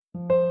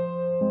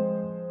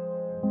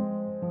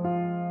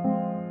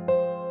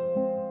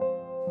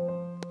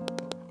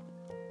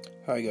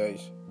Hi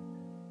guys.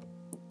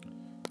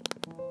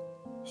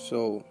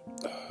 So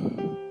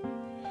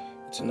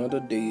it's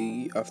another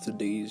day after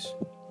days,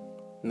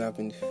 and I've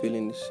been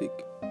feeling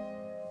sick.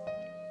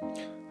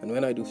 And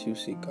when I do feel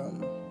sick,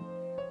 I'm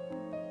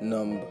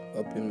numb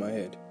up in my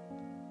head.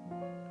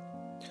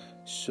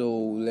 So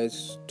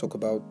let's talk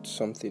about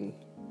something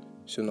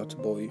so not to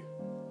bore you.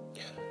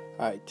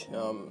 Alright,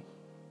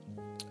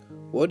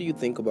 what do you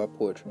think about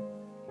poetry?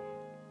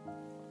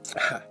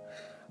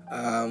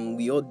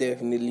 We all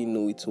definitely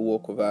know it's a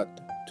work of art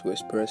to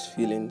express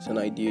feelings and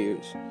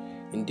ideas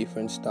in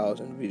different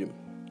styles and rhythm.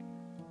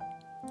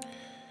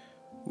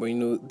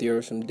 But there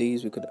are some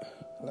days we could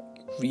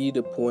read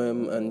a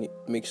poem and it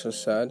makes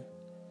us sad.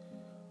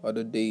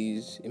 Other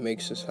days it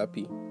makes us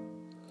happy.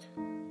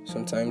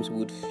 Sometimes we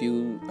would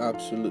feel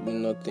absolutely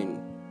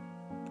nothing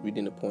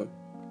reading a poem.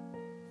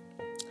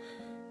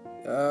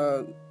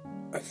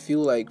 I feel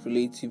like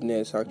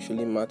relativeness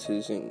actually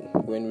matters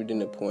when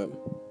reading a poem.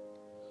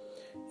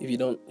 If you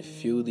don't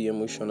feel the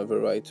emotion of a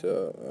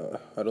writer,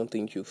 I don't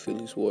think you feel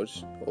his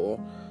words or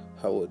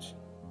her words.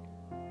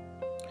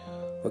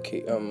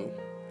 Okay,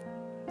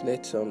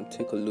 let's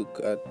take a look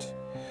at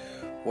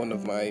one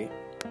of my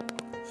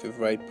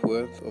favorite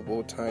poets of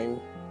all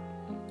time,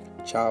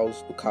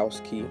 CHARLES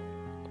Bukowski,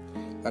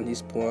 and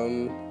his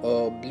poem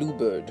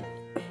Bluebird.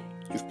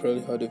 You've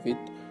probably heard of it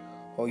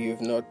or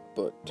you've not,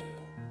 but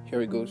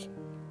here it goes.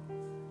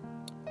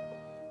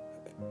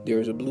 There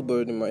is a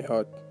bluebird in my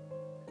heart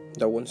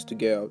that wants to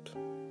get out,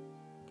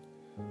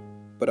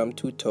 but I'm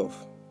too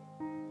tough.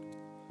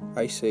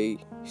 I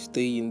say,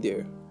 stay in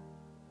there.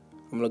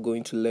 I'm not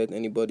going to let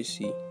anybody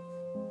see.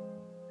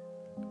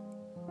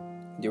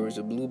 There is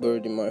a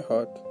bluebird in my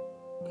heart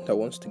that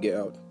wants to get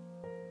out,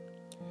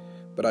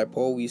 but I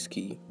pour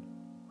whiskey,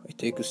 I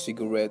take a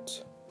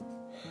cigarette,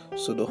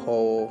 so the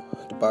hall,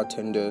 the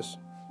bartenders,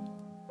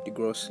 the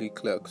grocery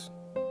clerks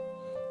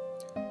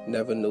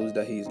never knows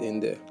that he's in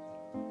there.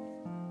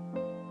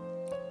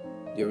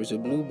 There is a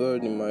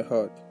bluebird in my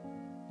heart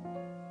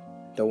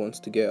that wants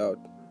to get out,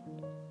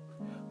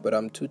 but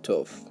I'm too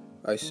tough.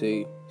 I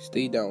say,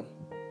 stay down.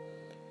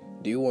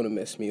 Do you want to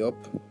mess me up?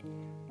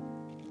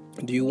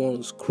 Do you want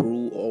to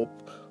screw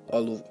up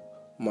all of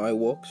my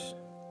works?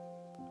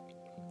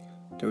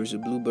 There is a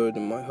bluebird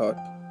in my heart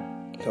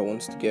that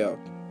wants to get out,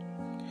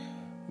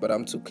 but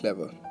I'm too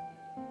clever.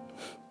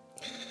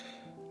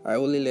 I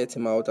only let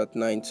him out at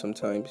night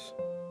sometimes,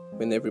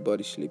 when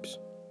everybody sleeps.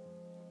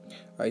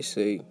 I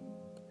say,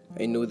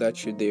 I know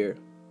that you're there.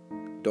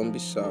 Don't be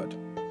sad.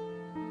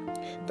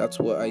 That's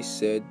what I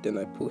said, then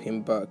I pull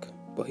him back,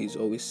 but he's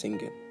always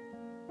singing.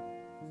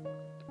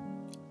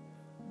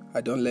 I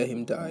don't let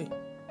him die,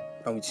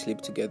 and we sleep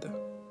together.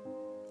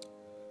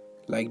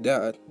 Like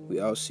that,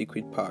 with our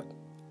secret part.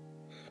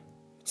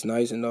 It's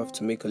nice enough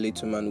to make a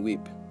little man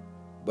weep,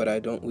 but I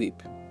don't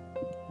weep.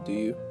 Do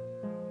you?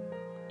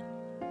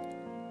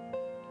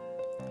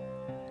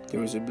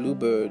 There is a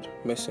bluebird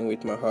messing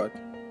with my heart.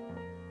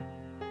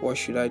 What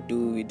should I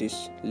do with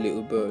this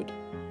little bird?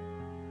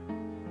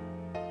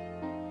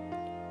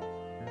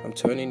 I'm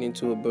turning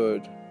into a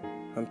bird.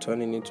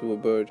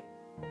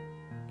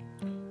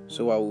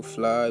 So I will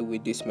fly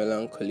with this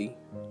melancholy.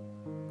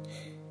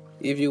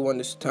 If you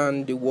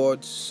understand the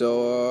words,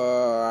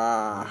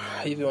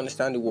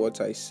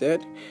 I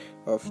said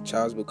of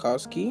CHARLES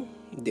Bukowski,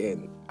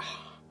 then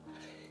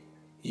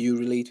you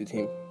relate with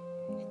him.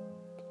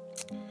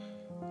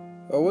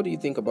 What do you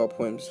think about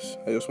poems?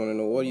 I just want to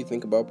know, what do you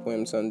think about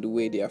poems and the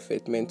way they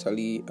affect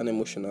mentally and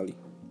emotionally?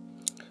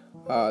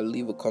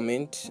 Leave a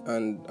comment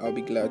and I'll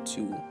be glad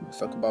to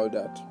talk about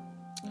that.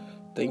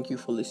 Thank you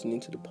for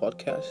listening to the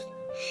podcast.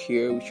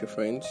 Share with your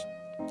friends,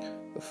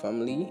 your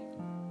family.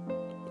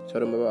 Tell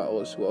them about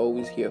us. We're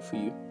always here for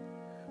you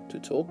to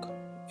talk.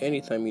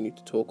 Anytime you need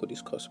to talk or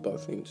discuss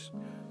about things,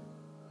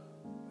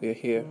 we're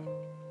here.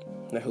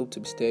 And I hope to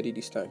be steady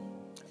this time.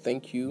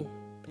 Thank you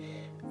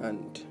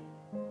and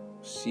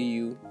see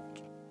you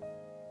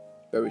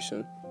very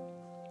soon.